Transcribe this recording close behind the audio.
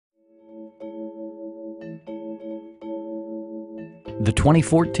The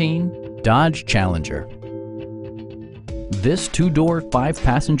 2014 Dodge Challenger. This two-door,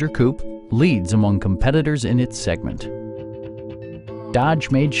 five-passenger coupe leads among competitors in its segment. Dodge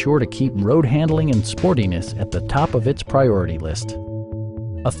made sure to keep road handling and sportiness at the top of its priority list.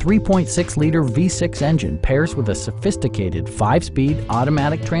 A 3.6-liter V6 engine pairs with a sophisticated 5-speed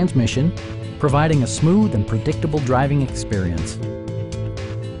automatic transmission, providing a smooth and predictable driving experience.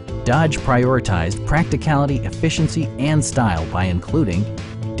 Dodge prioritized practicality, efficiency, and style by including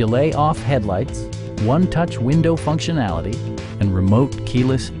delay-off headlights, one-touch window functionality, and remote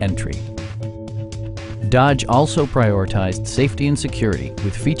keyless entry. Dodge also prioritized safety and security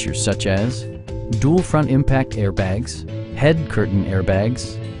with features such as dual front impact airbags, head curtain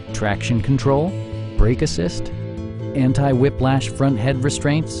airbags, traction control, brake assist, anti-whiplash front head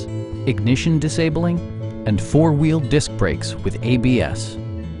restraints, ignition disabling, and four-wheel disc brakes with ABS.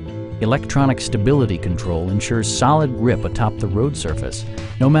 Electronic stability control ensures solid grip atop the road surface,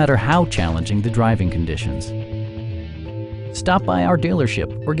 no matter how challenging the driving conditions. Stop by our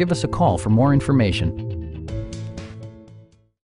dealership or give us a call for more information.